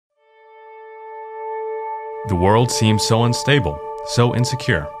The world seems so unstable, so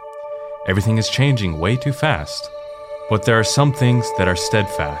insecure. Everything is changing way too fast. But there are some things that are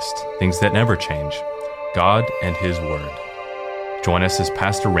steadfast, things that never change. God and His Word. Join us as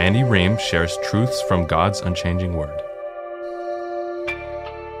Pastor Randy Ream shares truths from God's unchanging Word.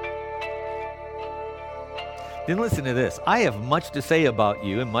 Then listen to this. I have much to say about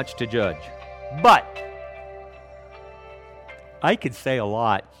you and much to judge. But I could say a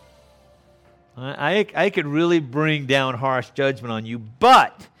lot. I could really bring down harsh judgment on you,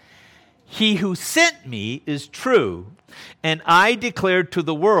 but He who sent me is true, and I declared to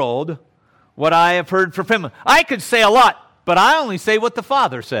the world what I have heard from Him. I could say a lot, but I only say what the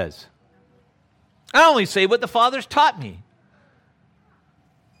Father says. I only say what the Father's taught me.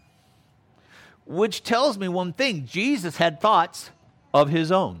 Which tells me one thing: Jesus had thoughts of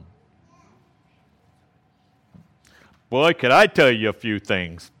His own. Boy, could I tell you a few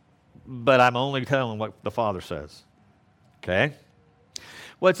things, but I'm only telling what the Father says. Okay?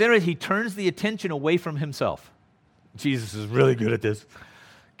 Well, it's interesting. He turns the attention away from Himself. Jesus is really good at this.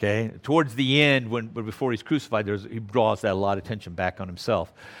 Okay? Towards the end, before He's crucified, He draws that a lot of attention back on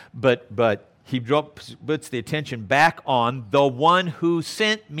Himself. But He puts the attention back on the one who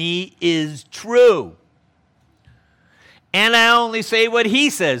sent me is true. And I only say what He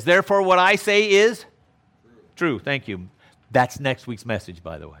says. Therefore, what I say is true. Thank you. That's next week's message,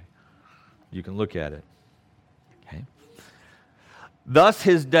 by the way. You can look at it. Okay. Thus,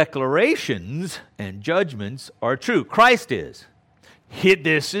 His declarations and judgments are true. Christ is.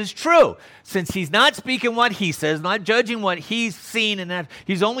 This is true. Since He's not speaking what He says, not judging what He's seen, and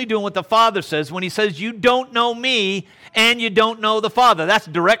He's only doing what the Father says. When He says, you don't know me and you don't know the Father, that's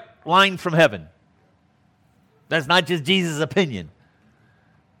a direct line from heaven. That's not just Jesus' opinion.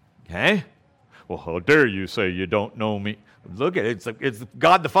 Okay? Well, how dare you say you don't know me? Look at it. It's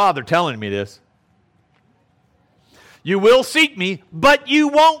God the Father telling me this. You will seek me, but you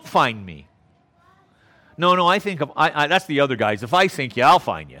won't find me. No, I think that's the other guys. If I seek you, I'll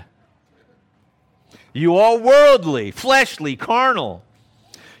find you. You are worldly, fleshly, carnal.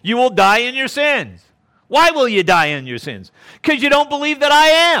 You will die in your sins. Why will you die in your sins? Because you don't believe that I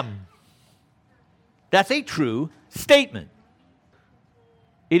am. That's a true statement.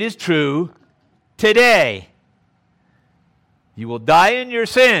 It is true today. You will die in your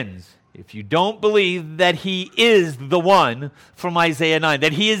sins if you don't believe that He is the one from Isaiah 9,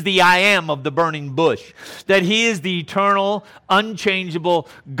 that He is the I am of the burning bush, that He is the eternal, unchangeable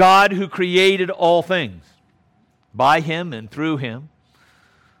God who created all things. By Him and through Him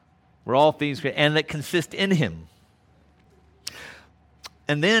were all things created, and that consist in Him.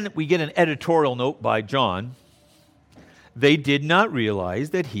 And then we get an editorial note by John. They did not realize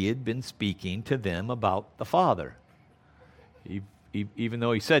that He had been speaking to them about the Father, even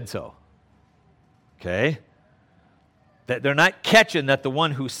though He said so. Okay? That they're not catching that the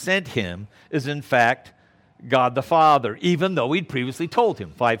one who sent Him is in fact God the Father, even though He'd previously told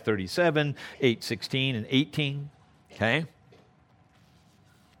him. 5:37, 8:16, and 18. Okay?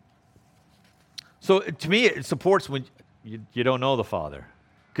 So to me, it supports when you don't know the Father,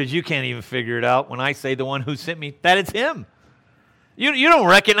 because you can't even figure it out when I say the one who sent me, that it's Him. You don't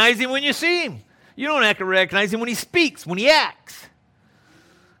recognize Him when you see Him. You don't recognize Him when He speaks, when He acts.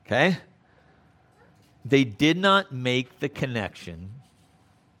 Okay? They did not make the connection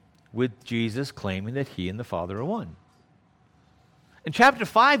with Jesus claiming that He and the Father are one. In chapter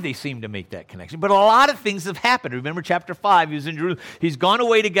 5, they seem to make that connection. But a lot of things have happened. Remember chapter 5, He was in Jerusalem. He's gone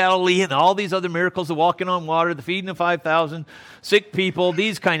away to Galilee, and all these other miracles, the walking on water, the feeding of 5,000, sick people,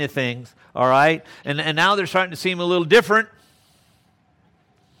 these kind of things. All right? And now they're starting to seem a little different.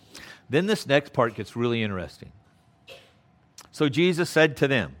 Then this next part gets really interesting. So Jesus said to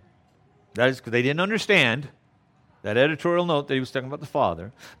them, that is because they didn't understand that editorial note that He was talking about the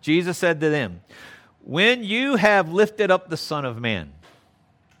Father. Jesus said to them, when you have lifted up the Son of Man,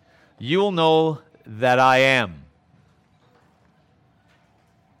 you will know that I am.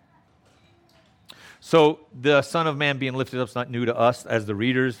 So the Son of Man being lifted up is not new to us as the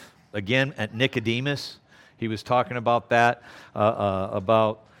readers. Again, at Nicodemus, he was talking about that,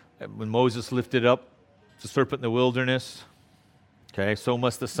 about when Moses lifted up the serpent in the wilderness. Okay, so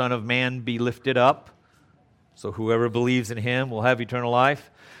must the Son of Man be lifted up. So whoever believes in Him will have eternal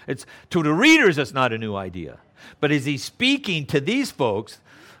life. It's to the readers, it's not a new idea. But as He's speaking to these folks,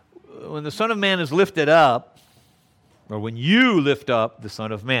 when the Son of Man is lifted up, or when you lift up the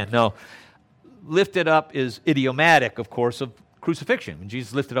Son of Man. Now, lifted up is idiomatic, of course, of crucifixion. When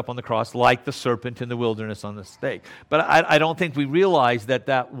Jesus lifted up on the cross like the serpent in the wilderness on the stake. But I don't think we realize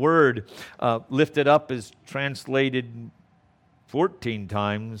that word lifted up is translated 14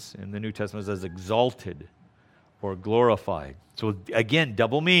 times in the New Testament as exalted. or glorified. So again,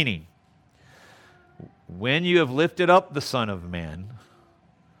 double meaning. When you have lifted up the Son of Man,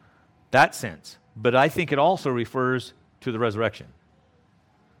 that sense. But I think it also refers to the resurrection,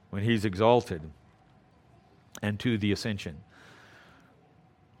 when he's exalted, and to the ascension.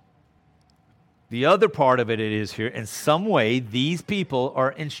 The other part of it is here, in some way, these people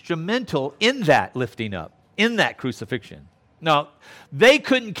are instrumental in that lifting up, in that crucifixion. Now, they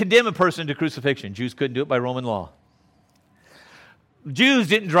couldn't condemn a person to crucifixion. Jews couldn't do it by Roman law. Jews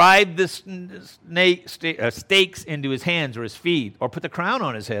didn't drive the stakes into his hands or his feet, or put the crown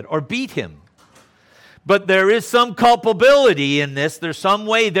on his head, or beat him. But there is some culpability in this. There's some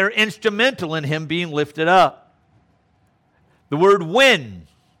way they're instrumental in him being lifted up. The word when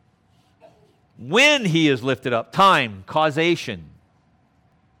he is lifted up, time, causation.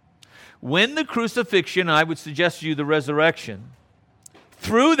 When the crucifixion, I would suggest to you the resurrection,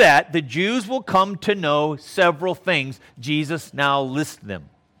 through that the Jews will come to know several things. Jesus now lists them.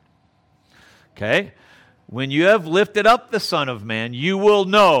 Okay? When you have lifted up the Son of Man, you will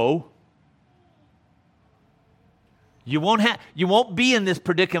know. You won't be in this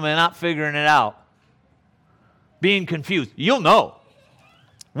predicament not figuring it out, being confused. You'll know.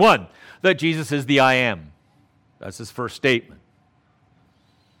 One, that Jesus is the I am. That's his first statement.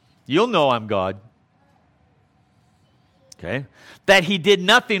 You'll know I'm God. Okay? That he did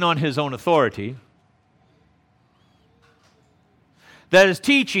nothing on his own authority. That his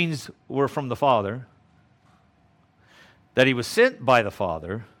teachings were from the Father. That he was sent by the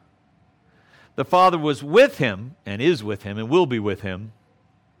Father. The Father was with him, and is with him, and will be with him.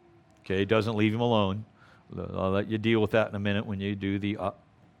 Okay, doesn't leave him alone. I'll let you deal with that in a minute when you do the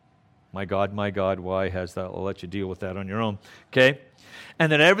my God, why has that? I'll let you deal with that on your own. Okay? And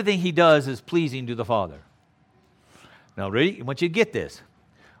that everything he does is pleasing to the Father. Now, ready? I want you to get this.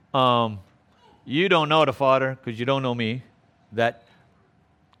 You don't know the Father because you don't know me. That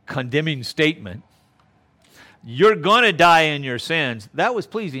condemning statement. You're going to die in your sins. That was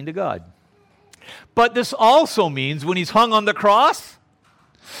pleasing to God. But this also means when he's hung on the cross,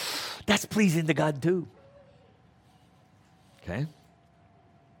 that's pleasing to God too. Okay?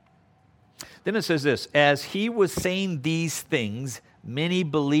 Then it says this, as he was saying these things, many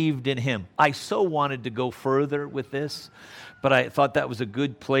believed in him. I so wanted to go further with this, but I thought that was a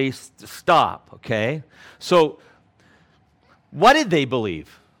good place to stop, okay? So, what did they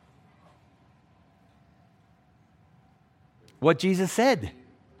believe? What Jesus said.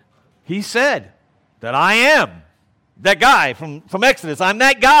 He said that I am that guy from Exodus. I'm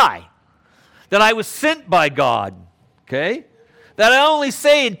that guy. That I was sent by God, okay? That I only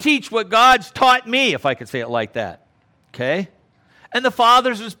say and teach what God's taught me, if I could say it like that. Okay? And the Father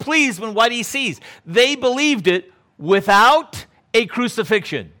was pleased with what he sees. They believed it without a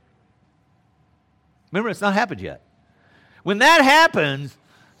crucifixion. Remember, it's not happened yet. When that happens,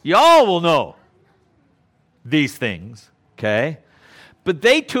 y'all will know these things. Okay? But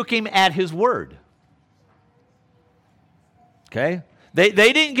they took him at his word. Okay? They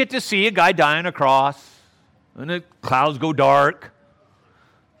didn't get to see a guy die on a cross. And the clouds go dark.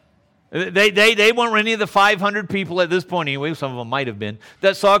 They weren't any of the 500 people at this point anyway, some of them might have been,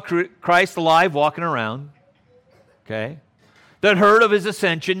 that saw Christ alive walking around. Okay? That heard of his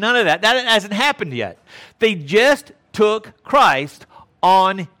ascension. None of that. That hasn't happened yet. They just took Christ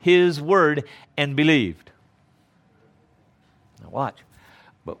on his word and believed. Now watch.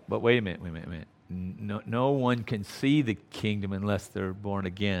 But wait a minute. No one can see the kingdom unless they're born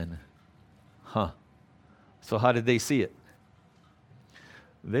again. Huh. So how did they see it?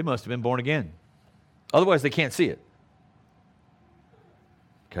 They must have been born again. Otherwise, they can't see it.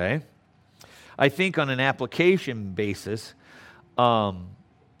 Okay? I think on an application basis,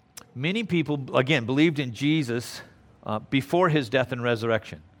 many people, again, believed in Jesus before his death and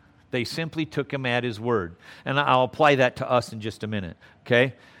resurrection. They simply took him at his word. And I'll apply that to us in just a minute.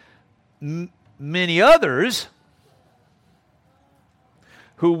 Okay? Many others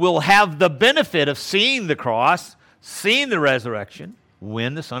who will have the benefit of seeing the cross, seeing the resurrection,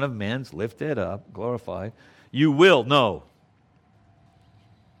 when the Son of Man's lifted up, glorified, you will know.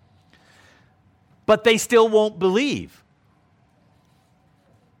 But they still won't believe.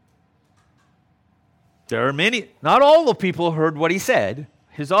 There are many, not all the people heard what he said,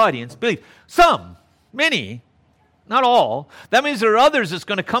 his audience believed. Some, many, not all. That means there are others that's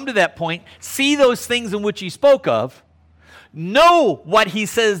going to come to that point, see those things in which he spoke of, know what he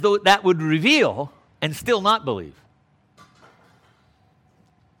says that would reveal, and still not believe.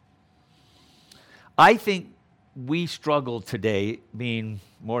 I think we struggle today being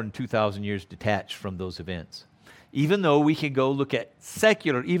more than 2,000 years detached from those events. Even though we can go look at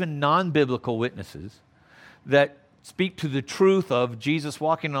secular, even non-biblical witnesses that speak to the truth of Jesus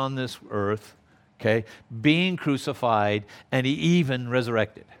walking on this earth, okay, being crucified, and he even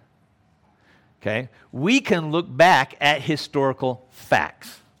resurrected. Okay? We can look back at historical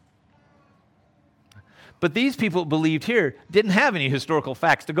facts. But these people believed here didn't have any historical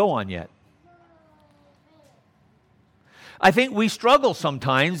facts to go on yet. I think we struggle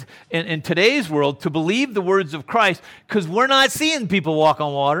sometimes in today's world to believe the words of Christ because we're not seeing people walk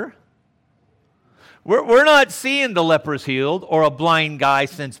on water. We're not seeing the lepers healed or a blind guy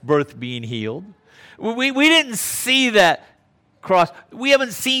since birth being healed. We didn't see that cross. We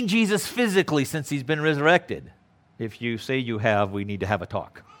haven't seen Jesus physically since he's been resurrected. If you say you have, we need to have a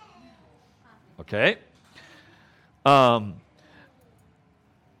talk. Okay? But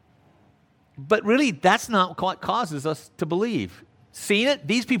really, that's not what causes us to believe. Seeing it,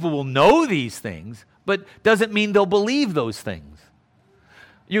 these people will know these things, but doesn't mean they'll believe those things.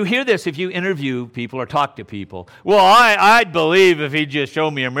 You hear this if you interview people or talk to people. Well, I'd believe if he'd just show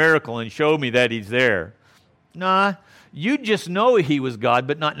me a miracle and show me that he's there. Nah, you just know he was God,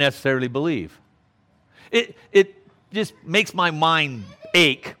 but not necessarily believe. It just makes my mind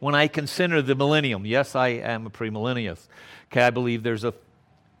ache when I consider the millennium. Yes, I am a premillennialist. Okay, I believe there's a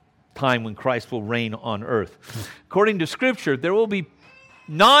time when Christ will reign on earth. According to Scripture, there will be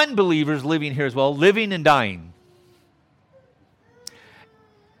non-believers living here as well, living and dying.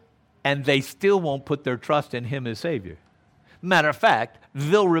 And they still won't put their trust in him as Savior. Matter of fact,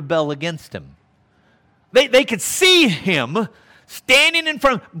 they'll rebel against him. They could see him standing in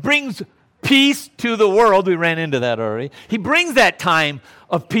front, brings peace to the world. We ran into that already. He brings that time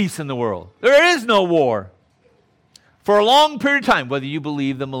of peace in the world. There is no war. For a long period of time, whether you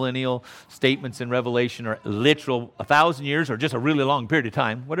believe the millennial statements in Revelation are literal 1,000 years or just a really long period of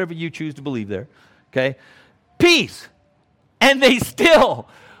time, whatever you choose to believe there, okay? Peace. And they still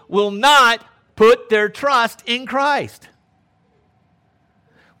will not put their trust in Christ.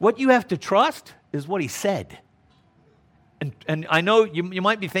 What you have to trust is what he said. And I know you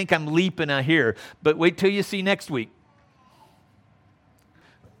might be thinking I'm leaping out here, but wait till you see next week.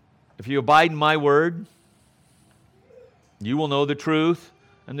 If you abide in my word, you will know the truth,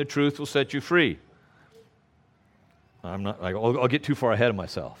 and the truth will set you free. I'll get too far ahead of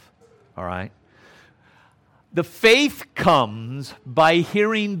myself. All right? The faith comes by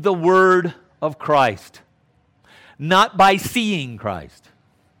hearing the word of Christ, not by seeing Christ.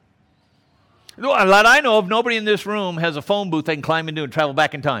 That I know of, nobody in this room has a phone booth they can climb into and travel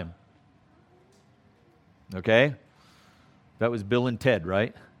back in time. Okay? That was Bill and Ted,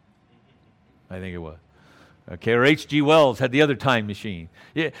 right? I think it was. Okay, or H.G. Wells had the other time machine.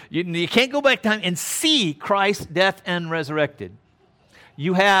 You can't go back in time and see Christ's death and resurrected.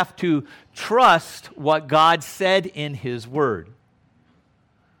 You have to trust what God said in his word.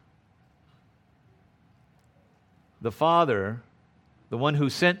 The Father, the one who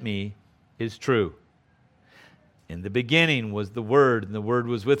sent me, is true. In the beginning was the Word, and the Word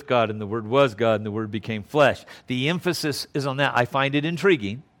was with God, and the Word was God, and the Word became flesh. The emphasis is on that. I find it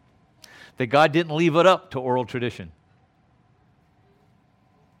intriguing that God didn't leave it up to oral tradition.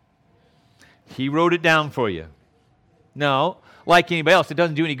 He wrote it down for you. No, like anybody else, it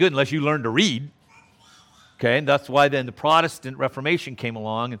doesn't do any good unless you learn to read. Okay, and that's why then the Protestant Reformation came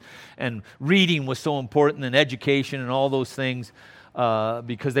along, and reading was so important, and education and all those things,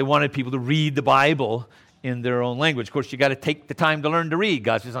 because they wanted people to read the Bible in their own language. Of course, you got to take the time to learn to read.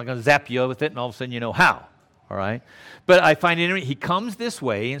 God's just not going to zap you with it, and all of a sudden you know how. All right? But I find it, he comes this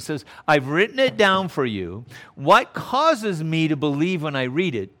way and says, I've written it down for you. What causes me to believe when I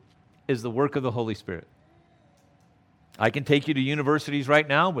read it is the work of the Holy Spirit. I can take you to universities right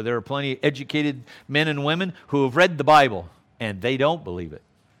now where there are plenty of educated men and women who have read the Bible, and they don't believe it.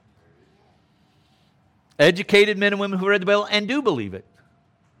 Educated men and women who read the Bible and do believe it.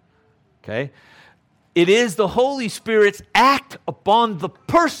 Okay? It is the Holy Spirit's act upon the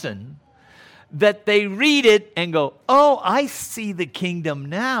person that they read it and go, oh, I see the kingdom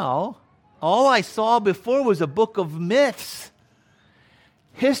now. All I saw before was a book of myths.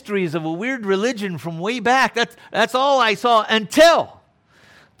 Histories of a weird religion from way back. That's all I saw until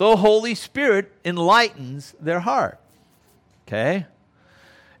the Holy Spirit enlightens their heart. Okay?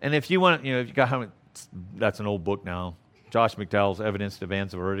 And if you want, if you got, that's an old book now. Josh McDowell's Evidence to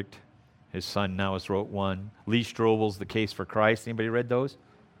Advance a Verdict. His son now has wrote one. Lee Strobel's The Case for Christ. Anybody read those?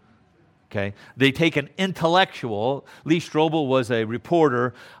 Okay. They take an intellectual. Lee Strobel was a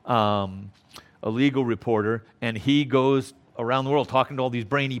reporter, a legal reporter, and he goes around the world talking to all these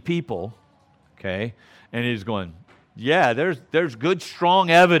brainy people, okay? And he's going, yeah, there's good, strong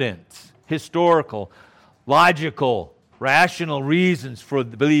evidence, historical, logical, rational reasons for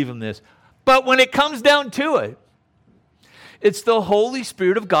believing this, But when it comes down to it, it's the Holy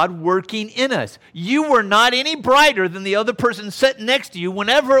Spirit of God working in us. You were not any brighter than the other person sitting next to you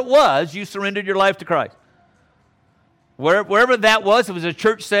whenever it was you surrendered your life to Christ. Wherever that was, it was a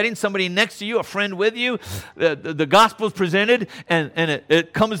church setting, somebody next to you, a friend with you, the gospel is presented, and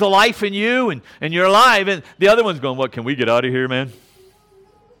it comes to life in you, and you're alive, and the other one's going, what, can we get out of here, man?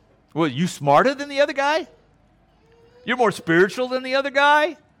 Well, you smarter than the other guy? You're more spiritual than the other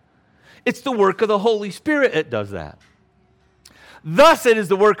guy? It's the work of the Holy Spirit that does that. Thus it is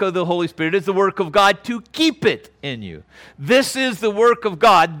the work of the Holy Spirit, it's the work of God to keep it in you. This is the work of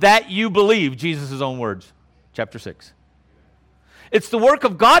God that you believe, Jesus' own words, chapter 6. It's the work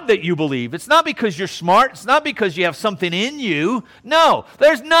of God that you believe. It's not because you're smart. It's not because you have something in you. No,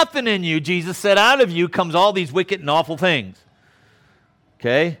 there's nothing in you. Jesus said, out of you comes all these wicked and awful things.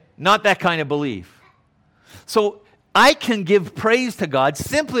 Okay? Not that kind of belief. So I can give praise to God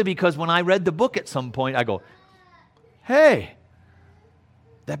simply because when I read the book at some point, I go, hey,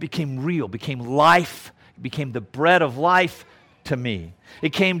 that became real, became life, became the bread of life to me.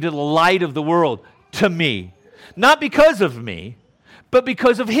 It came to the light of the world to me. Not because of me, but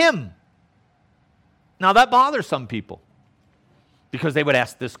because of Him. Now that bothers some people because they would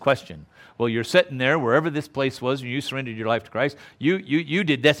ask this question. Well, you're sitting there wherever this place was and you surrendered your life to Christ. You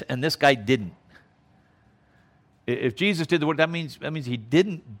did this and this guy didn't. If Jesus did the work, that means He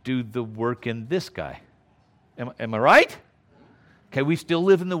didn't do the work in this guy. Am I right? Okay, we still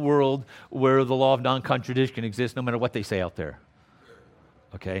live in the world where the law of non-contradiction exists no matter what they say out there.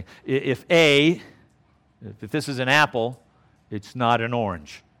 Okay, if this is an apple, it's not an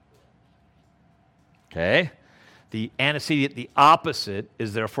orange. Okay? The antecedent, the opposite,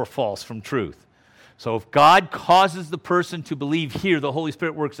 is therefore false from truth. So if God causes the person to believe here, the Holy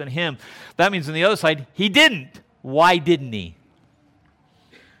Spirit works in him, that means on the other side, He didn't. Why didn't He?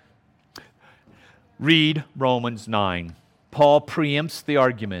 Read Romans 9. Paul preempts the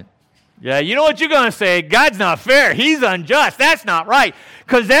argument. Yeah, you know what you're going to say? God's not fair. He's unjust. That's not right.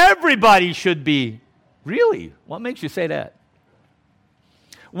 Because everybody should be. Really? What makes you say that?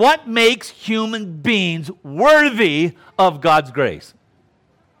 What makes human beings worthy of God's grace?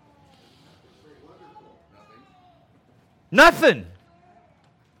 Nothing.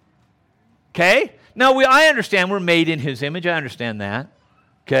 Okay? Now, I understand we're made in His image. I understand that.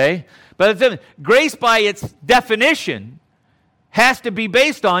 Okay? But grace by its definition has to be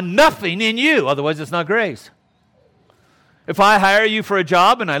based on nothing in you. Otherwise, it's not grace. If I hire you for a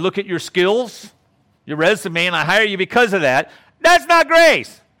job and I look at your skills, your resume, and I hire you because of that, that's not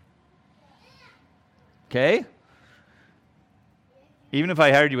grace. Okay? Even if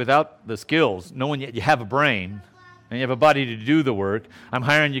I hired you without the skills, knowing yet you have a brain and you have a body to do the work, I'm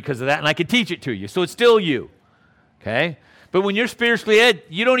hiring you because of that, and I can teach it to you. So it's still you. Okay? But when you're spiritually led,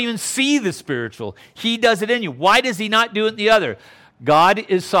 you don't even see the spiritual. He does it in you. Why does He not do it in the other? God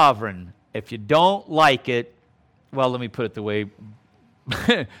is sovereign. If you don't like it, well, let me put it the way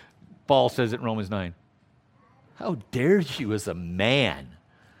Paul says it in Romans 9. How dare you as a man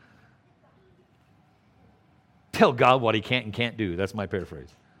tell God what He can and can't do? That's my paraphrase.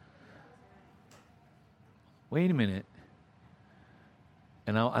 Wait a minute.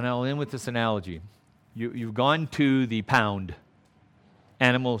 And I'll end with this analogy. You've gone to the pound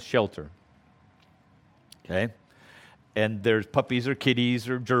animal shelter. Okay? And there's puppies or kitties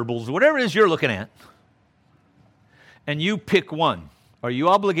or gerbils, whatever it is you're looking at. And you pick one. Are you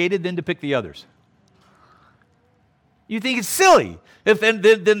obligated then to pick the others? You think it's silly. If then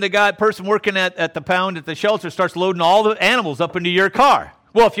the person working at the pound at the shelter starts loading all the animals up into your car.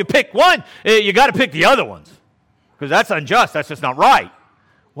 Well, if you pick one, you got to pick the other ones. Because that's unjust. That's just not right.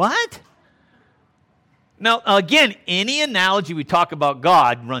 What? Now, again, any analogy we talk about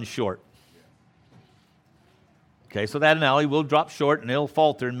God runs short. Okay, so that analogy will drop short and it'll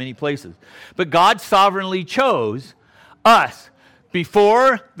falter in many places. But God sovereignly chose us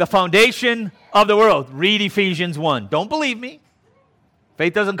before the foundation of the world. Read Ephesians 1. Don't believe me.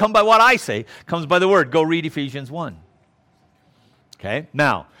 Faith doesn't come by what I say. It comes by the Word. Go read Ephesians 1. Okay?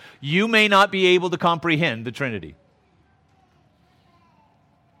 Now, you may not be able to comprehend the Trinity.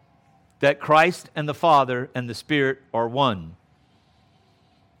 That Christ and the Father and the Spirit are one.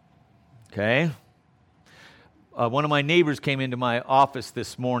 Okay? One of my neighbors came into my office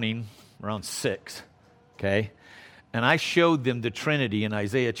this morning around 6. Okay? And I showed them the Trinity in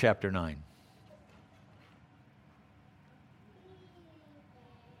Isaiah chapter 9.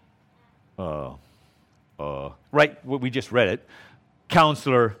 Right, we just read it.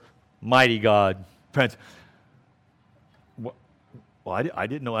 Counselor, mighty God, Prince. Well, I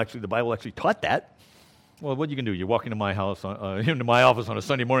didn't know actually the Bible actually taught that. Well, what you can do, you walk into my house, into my office on a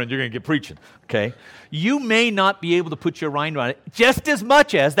Sunday morning, you're going to get preaching, okay? You may not be able to put your mind around it just as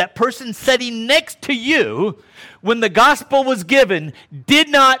much as that person sitting next to you when the gospel was given did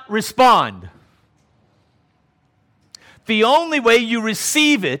not respond. The only way you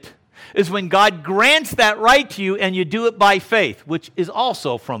receive it is when God grants that right to you and you do it by faith, which is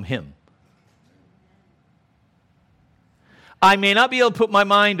also from Him. I may not be able to put my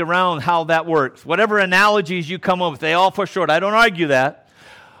mind around how that works. Whatever analogies you come up with, they all fall short. I don't argue that,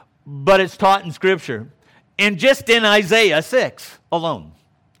 but it's taught in Scripture. And just in Isaiah 6 alone,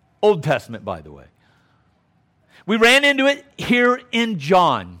 Old Testament, by the way. We ran into it here in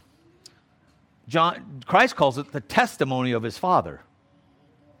John. Christ calls it the testimony of His Father.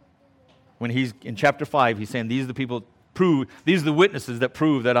 When He's in chapter 5, He's saying, these are the witnesses that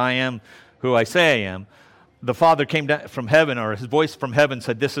prove that I am who I say I am. The Father came down from heaven, or His voice from heaven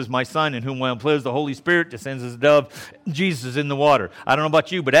said, this is my Son in whom I am pleased. The Holy Spirit descends as a dove. Jesus is in the water. I don't know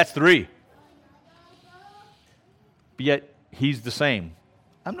about you, but that's 3. But yet, He's the same.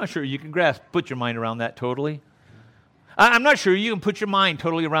 I'm not sure you can put your mind around that totally. I'm not sure you can put your mind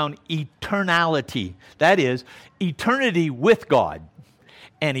totally around eternality. That is, eternity with God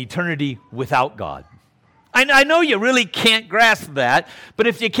and eternity without God. I know you really can't grasp that, but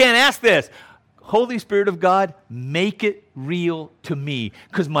if you can't, ask this. Holy Spirit of God, make it real to me,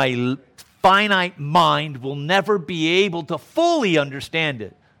 because my finite mind will never be able to fully understand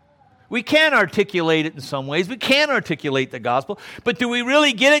it. We can articulate it in some ways. We can articulate the gospel, but do we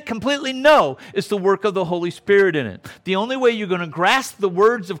really get it completely? No. It's the work of the Holy Spirit in it. The only way you're going to grasp the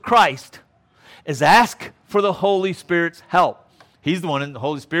words of Christ is ask for the Holy Spirit's help. He's the one, and the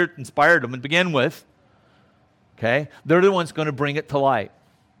Holy Spirit inspired them to begin with. Okay? They're the ones going to bring it to light.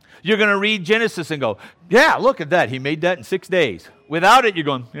 You're going to read Genesis and go, yeah, look at that. He made that in 6 days. Without it, you're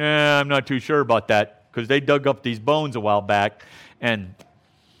going, yeah, I'm not too sure about that, because they dug up these bones a while back. And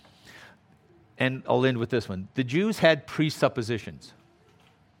I'll end with this one. The Jews had presuppositions.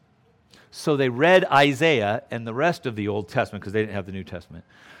 So they read Isaiah and the rest of the Old Testament, because they didn't have the New Testament,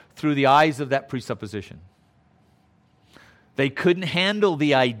 through the eyes of that presupposition. They couldn't handle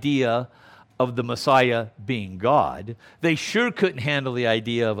the idea of the Messiah being God. They sure couldn't handle the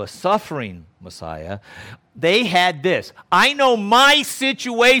idea of a suffering Messiah. They had this. I know my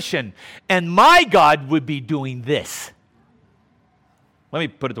situation, and my God would be doing this. Let me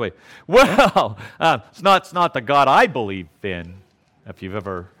put it the way. Well, it's not the God I believe in, if you've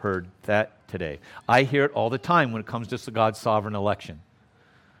ever heard that today. I hear it all the time when it comes to God's sovereign election.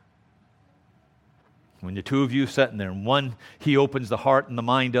 When the two of you sitting there, and one He opens the heart and the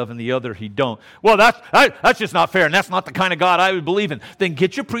mind of, and the other He don't. Well, that's just not fair, and that's not the kind of God I would believe in. Then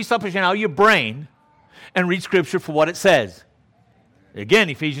get your presupposition out of your brain and read Scripture for what it says. Again,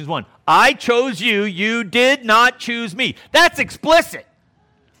 Ephesians 1. I chose you, you did not choose me. That's explicit.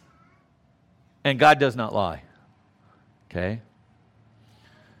 And God does not lie. Okay?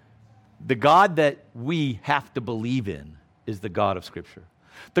 The God that we have to believe in is the God of Scripture.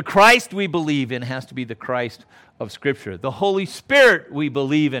 The Christ we believe in has to be the Christ of Scripture. The Holy Spirit we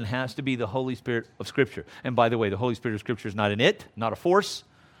believe in has to be the Holy Spirit of Scripture. And by the way, the Holy Spirit of Scripture is not an it, not a force.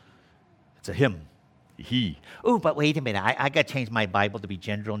 It's a Him. He. Oh, but wait a minute. I got to change my Bible to be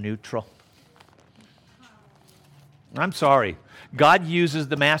gender neutral. I'm sorry. God uses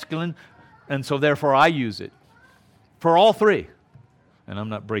the masculine, and so therefore I use it. For all 3. And I'm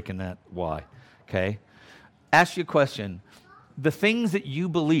not breaking that why. Okay? Ask you a question. The things that you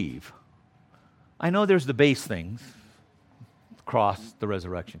believe, I know there's the base things, the cross, the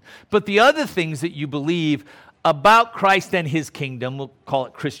resurrection, but the other things that you believe about Christ and His kingdom, we'll call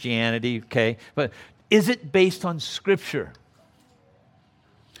it Christianity, okay? But is it based on Scripture?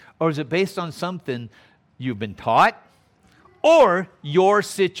 Or is it based on something you've been taught or your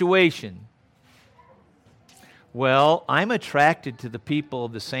situation? Well, I'm attracted to the people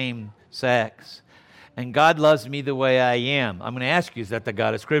of the same sex, and God loves me the way I am. I'm going to ask you, is that the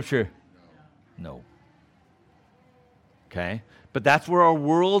God of Scripture? No. Okay? But that's where our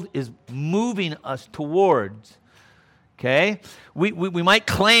world is moving us towards. Okay? We might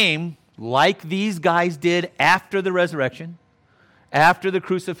claim, like these guys did after the resurrection, after the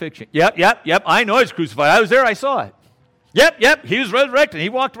crucifixion. Yep, I know He's crucified. I was there, I saw it. Yep, He was resurrected. He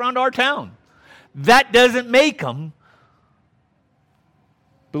walked around our town. That doesn't make them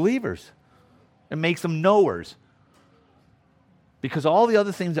believers. It makes them knowers. Because all the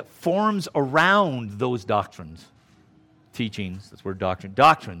other things that forms around those doctrines, teachings, that's where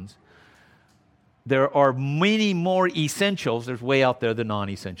doctrines, there are many more essentials. There's way out there the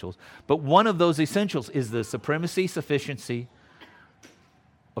non-essentials. But one of those essentials is the supremacy, sufficiency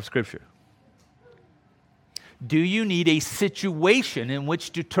of Scripture. Do you need a situation in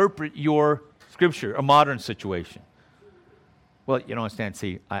which to interpret your Scripture, a modern situation? Well, you don't understand.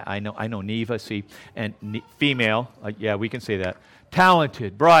 See, I know Neva, see, and female, yeah, we can say that.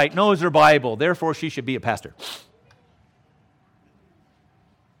 Talented, bright, knows her Bible, therefore she should be a pastor.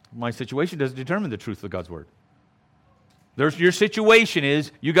 My situation doesn't determine the truth of God's Word. Your situation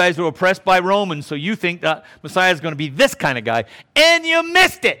is, you guys are oppressed by Romans, so you think that Messiah is going to be this kind of guy, and you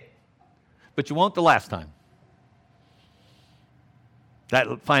missed it. But you won't the last time.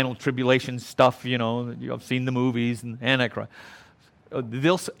 That final tribulation stuff, you've seen the movies and Antichrist.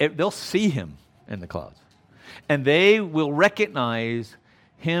 They'll see him in the clouds. And they will recognize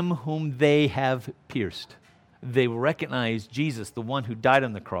him whom they have pierced. They will recognize Jesus, the one who died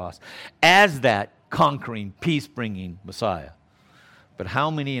on the cross, as that conquering, peace-bringing Messiah. But how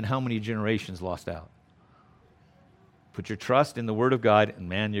many generations lost out? Put your trust in the Word of God, and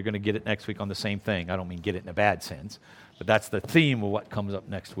man, you're going to get it next week on the same thing. I don't mean get it in a bad sense, but that's the theme of what comes up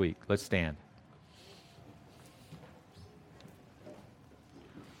next week. Let's stand.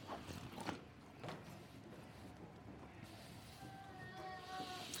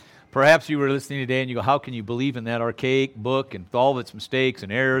 Perhaps you were listening today and you go, how can you believe in that archaic book and all of its mistakes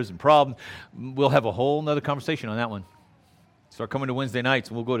and errors and problems? We'll have a whole other conversation on that one. Start coming to Wednesday nights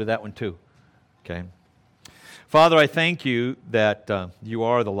and we'll go to that one too. Okay. Father, I thank you that you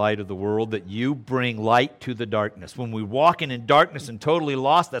are the light of the world, that you bring light to the darkness. When we're walking in darkness and totally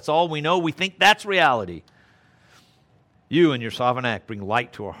lost, that's all we know. We think that's reality. You and your sovereign act bring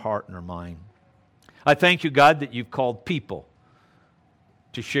light to our heart and our mind. I thank you, God, that you've called people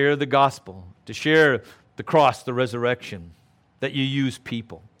to share the gospel, to share the cross, the resurrection, that you use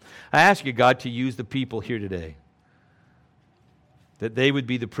people. I ask you, God, to use the people here today, that they would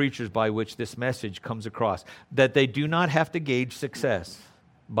be the preachers by which this message comes across, that they do not have to gauge success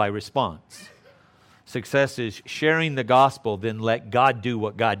by response. Success is sharing the gospel, then let God do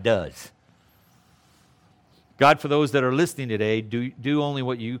what God does. God, for those that are listening today, do only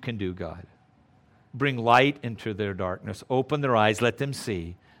what you can do, God. Bring light into their darkness. Open their eyes. Let them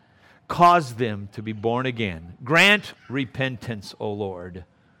see. Cause them to be born again. Grant repentance, O Lord,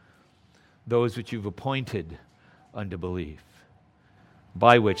 those which you've appointed unto belief.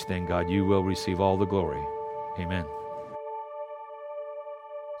 By which then, God, you will receive all the glory. Amen.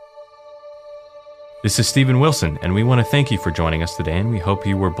 This is Stephen Wilson, and we want to thank you for joining us today, and we hope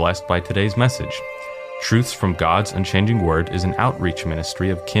you were blessed by today's message. Truths from God's Unchanging Word is an outreach ministry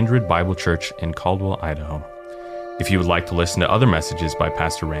of Kindred Bible Church in Caldwell, Idaho. If you would like to listen to other messages by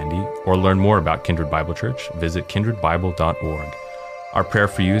Pastor Randy or learn more about Kindred Bible Church, visit kindredbible.org. Our prayer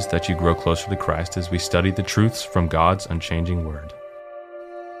for you is that you grow closer to Christ as we study the truths from God's unchanging Word.